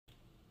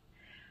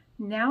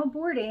Now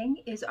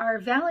boarding is our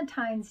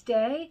Valentine's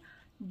Day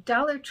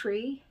Dollar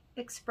Tree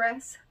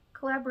Express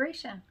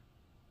collaboration.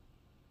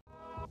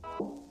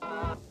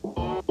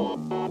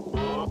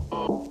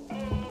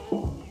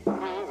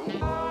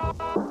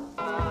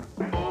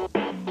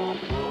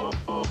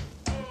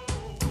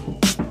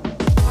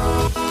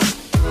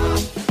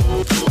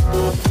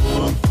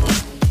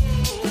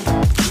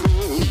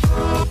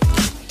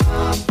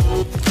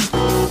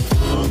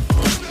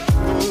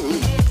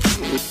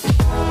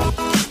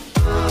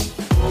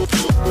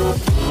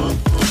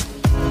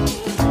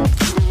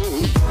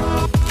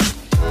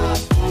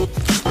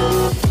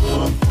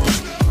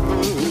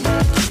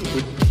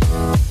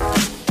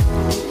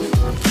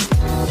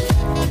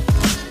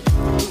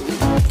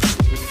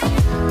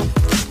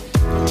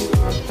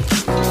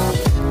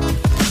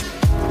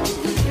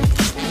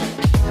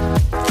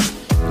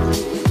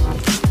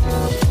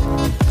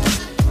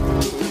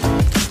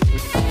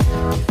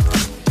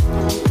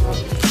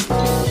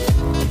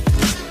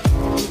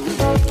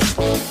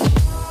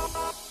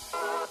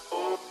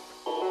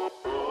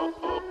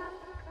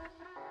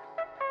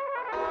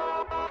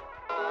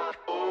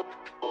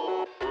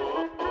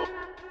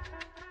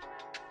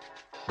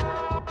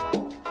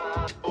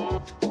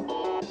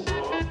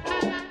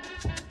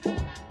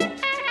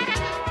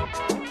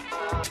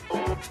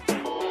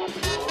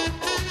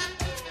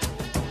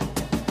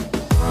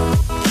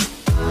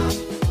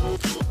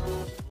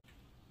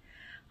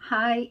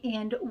 Hi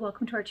and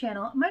welcome to our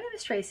channel. My name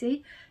is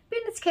Tracy.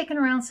 Bandit's kicking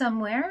around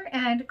somewhere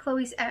and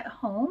Chloe's at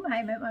home.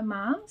 I'm at my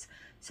mom's.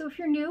 So if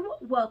you're new,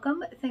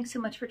 welcome. Thanks so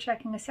much for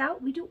checking us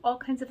out. We do all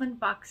kinds of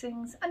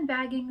unboxings,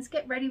 unbaggings,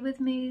 get ready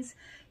with me's,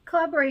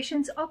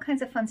 collaborations, all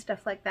kinds of fun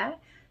stuff like that.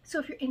 So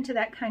if you're into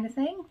that kind of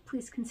thing,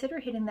 please consider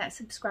hitting that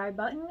subscribe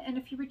button. And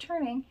if you're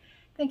returning,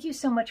 thank you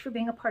so much for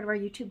being a part of our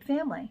YouTube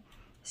family.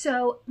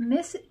 So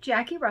Miss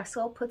Jackie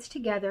Russell puts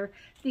together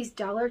these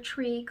Dollar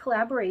Tree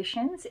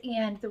collaborations,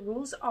 and the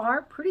rules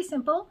are pretty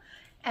simple.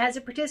 As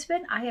a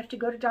participant, I have to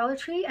go to Dollar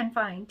Tree and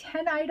find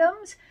 10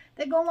 items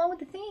that go along with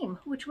the theme,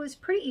 which was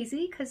pretty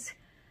easy because it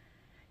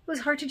was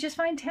hard to just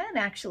find 10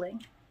 actually.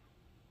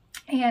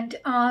 And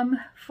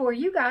for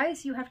you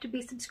guys, you have to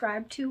be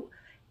subscribed to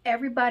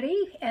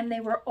everybody, and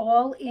they were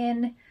all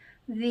in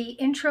the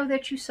intro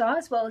that you saw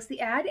as well as the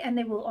ad, and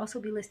they will also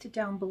be listed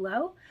down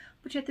below.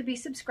 But you have to be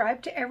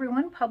subscribed to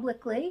everyone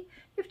publicly.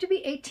 You have to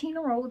be 18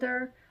 or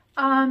older.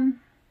 Well,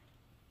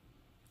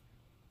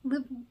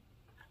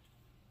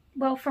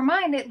 for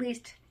mine at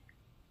least,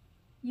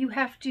 you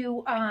have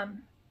to, I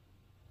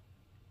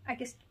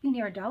guess, be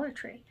near a Dollar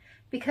Tree.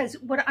 Because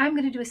what I'm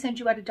going to do is send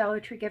you out a Dollar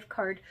Tree gift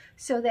card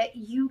so that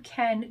you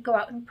can go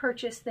out and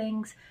purchase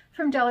things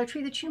from Dollar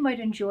Tree that you might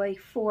enjoy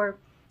for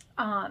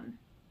the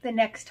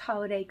next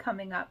holiday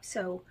coming up.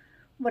 So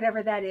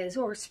whatever that is,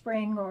 or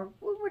spring, or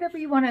whatever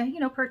you want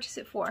to, purchase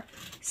it for.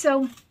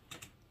 So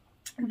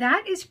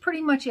that is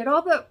pretty much it.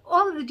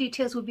 All of the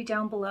details will be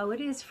down below.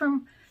 It is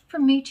from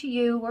me to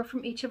you, or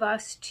from each of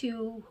us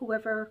to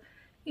whoever,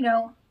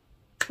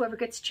 whoever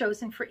gets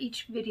chosen for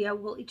each video.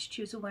 We'll each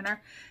choose a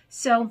winner.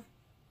 So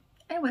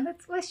anyway,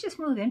 let's just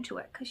move into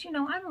it, because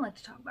I don't like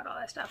to talk about all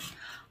that stuff.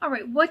 All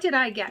right, what did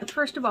I get?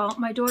 First of all,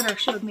 my daughter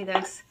showed me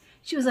this.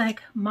 She was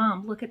like,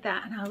 "Mom, look at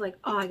that." And I was like,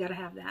 "Oh, I gotta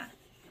have that."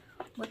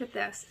 Look at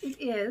this. It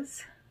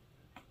is,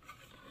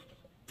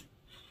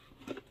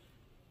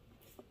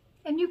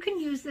 and you can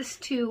use this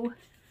to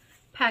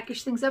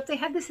package things up. They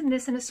had this in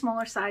a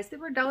smaller size. They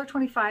were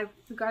 $1.25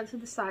 regardless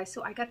of the size,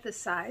 so I got this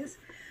size.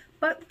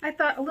 But I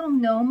thought a little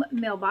gnome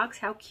mailbox,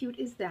 how cute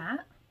is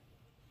that?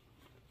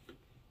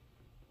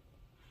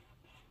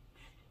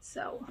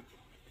 So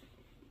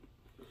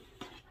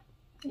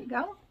there you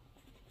go.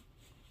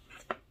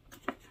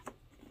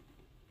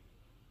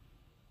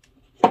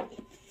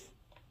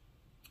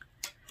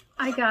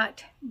 I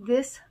got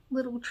this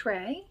little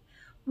tray,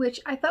 which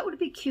I thought would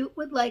be cute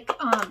with like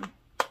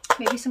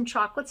maybe some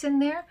chocolates in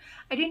there.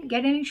 I didn't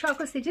get any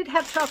chocolates. They did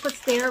have chocolates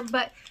there,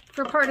 but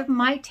for part of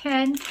my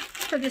 10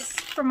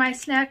 for my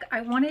snack,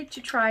 I wanted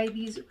to try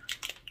these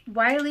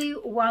Wiley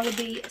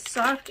Wallaby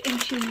Soft and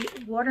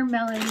Chewy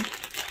Watermelon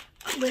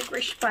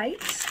Licorice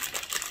Bites.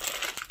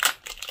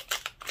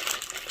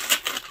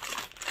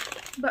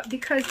 But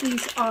because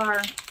these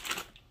are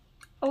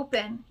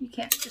open, you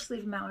can't just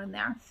leave them out in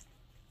there.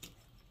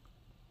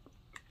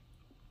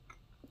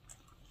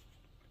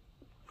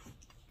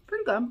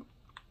 Pretty good.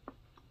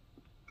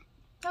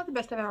 Not the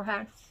best I've ever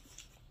had.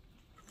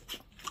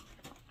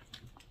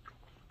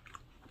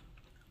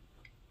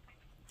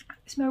 They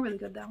smell really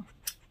good though.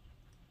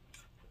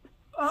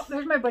 Oh,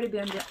 there's my buddy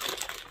Bandit.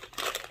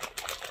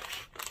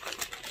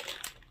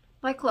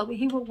 Like Chloe,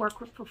 he will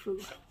work for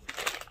food.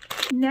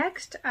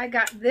 Next, I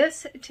got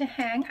this to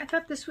hang. I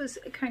thought this was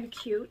kind of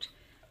cute.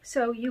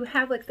 So you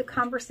have like the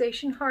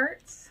conversation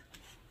hearts.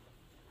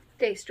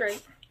 Stay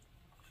straight.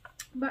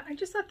 But I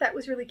just thought that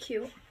was really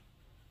cute.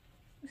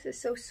 This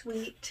is so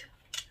sweet.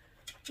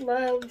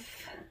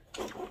 Love.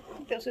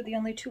 Those are the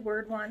only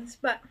 2-word ones.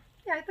 But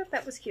yeah, I thought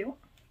that was cute.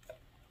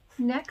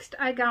 Next,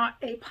 I got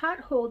a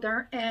pot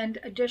holder and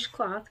a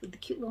dishcloth with the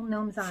cute little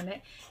gnomes on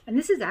it. And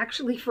this is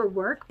actually for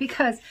work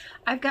because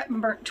I've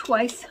gotten burnt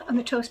twice on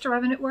the toaster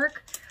oven at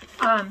work.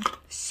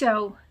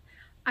 So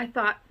I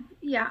thought,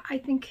 yeah, I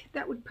think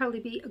that would probably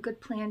be a good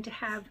plan to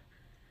have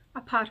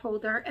a pot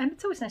holder. And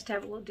it's always nice to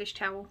have a little dish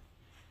towel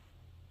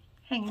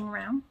hanging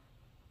around.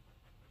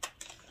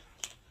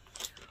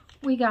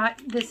 We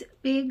got this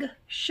big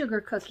sugar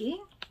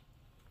cookie.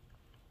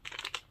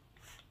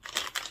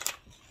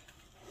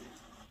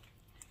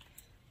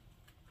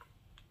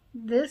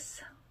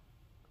 This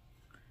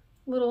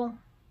little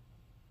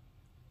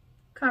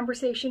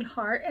conversation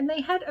heart, and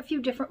they had a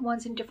few different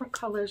ones in different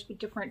colors with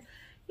different,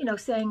 you know,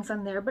 sayings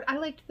on there, but I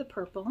liked the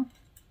purple.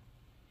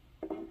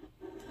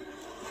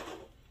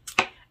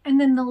 And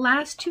then the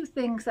last two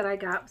things that I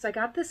got was I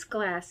got this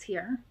glass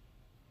here,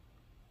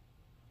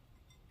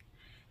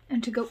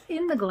 and to go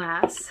in the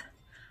glass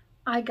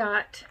I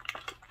got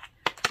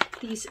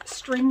these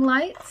string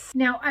lights.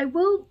 Now I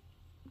will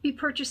be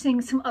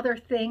purchasing some other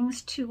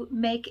things to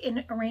make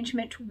an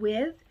arrangement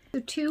with. So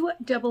 2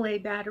 AA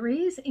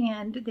batteries,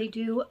 and they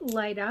do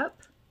light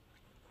up.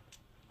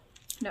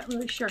 Not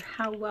really sure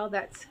how well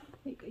that's,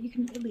 you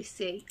can at least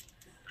see.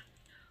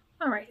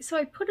 All right, so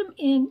I put them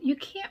in. You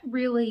can't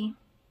really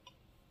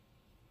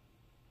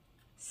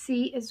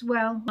see as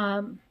well,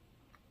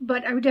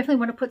 but I would definitely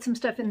want to put some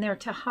stuff in there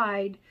to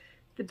hide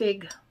the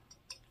big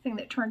thing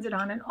that turns it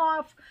on and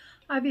off,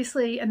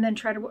 obviously, and then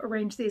try to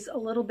arrange these a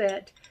little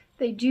bit.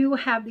 They do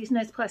have these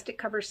nice plastic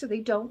covers so they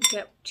don't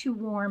get too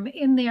warm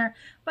in there,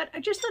 but I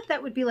just thought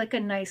that would be like a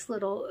nice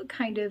little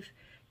kind of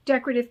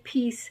decorative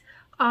piece.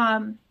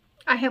 I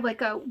have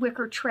like a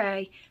wicker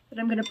tray that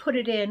I'm going to put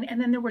it in, and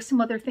then there were some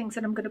other things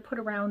that I'm going to put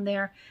around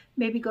there.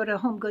 Maybe go to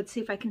Home Goods,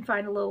 see if I can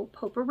find a little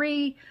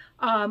potpourri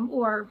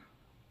or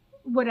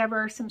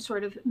whatever, some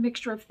sort of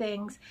mixture of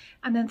things,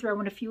 and then throw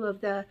in a few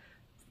of the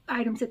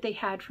items that they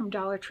had from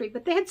Dollar Tree.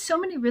 But they had so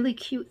many really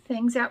cute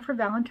things out for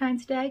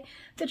Valentine's Day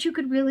that you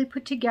could really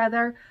put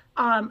together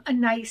a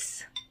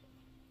nice,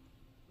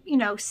 you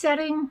know,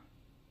 setting,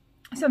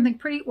 something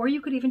pretty, or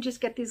you could even just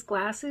get these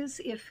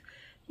glasses if,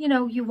 you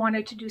know, you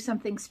wanted to do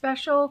something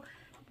special.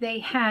 They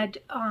had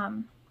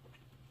all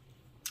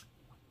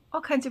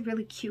kinds of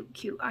really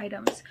cute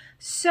items.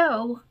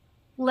 So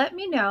let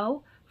me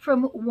know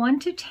from 1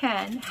 to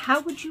 10, how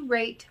would you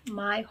rate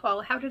my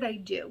haul? How did I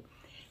do?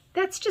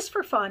 That's just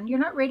for fun. You're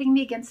not rating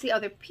me against the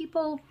other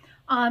people,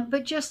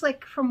 but just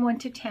like from 1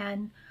 to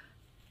 10,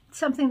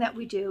 something that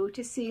we do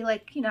to see,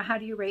 like, you know, how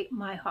do you rate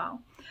my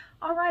haul?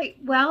 All right,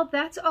 well,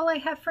 that's all I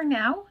have for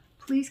now.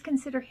 Please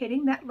consider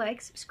hitting that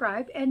like,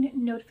 subscribe, and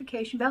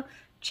notification bell.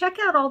 Check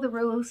out all the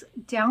rules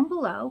down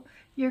below.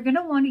 You're going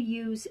to want to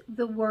use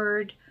the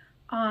word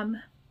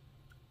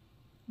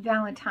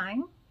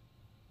Valentine.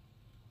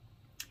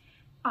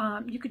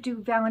 You could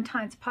do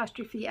Valentine's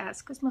apostrophe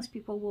S, because most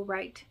people will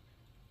write,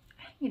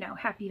 you know,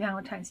 Happy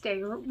Valentine's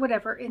Day or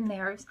whatever in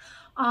theirs.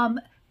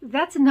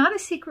 That's not a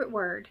secret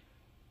word.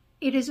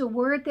 It is a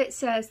word that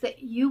says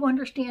that you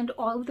understand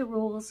all of the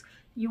rules.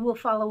 You will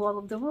follow all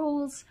of the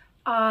rules.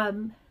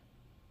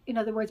 In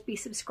other words, be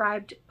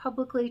subscribed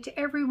publicly to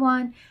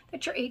everyone,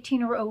 that you're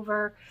 18 or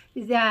over,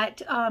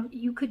 that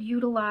you could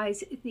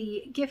utilize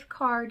the gift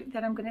card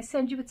that I'm going to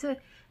send you. It's I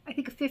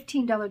think a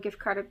 $15 gift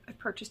card. I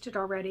purchased it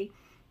already.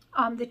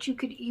 That you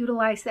could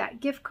utilize that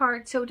gift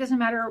card. So it doesn't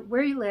matter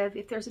where you live.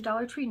 If there's a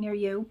Dollar Tree near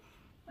you,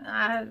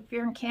 if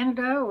you're in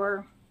Canada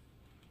or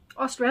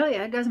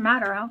Australia, it doesn't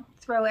matter. I'll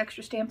throw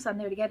extra stamps on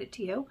there to get it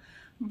to you.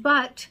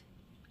 But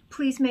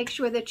please make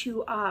sure that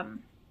you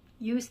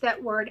use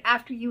that word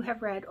after you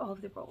have read all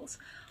of the rules.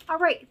 All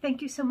right,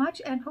 thank you so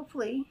much, and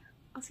hopefully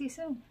I'll see you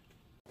soon.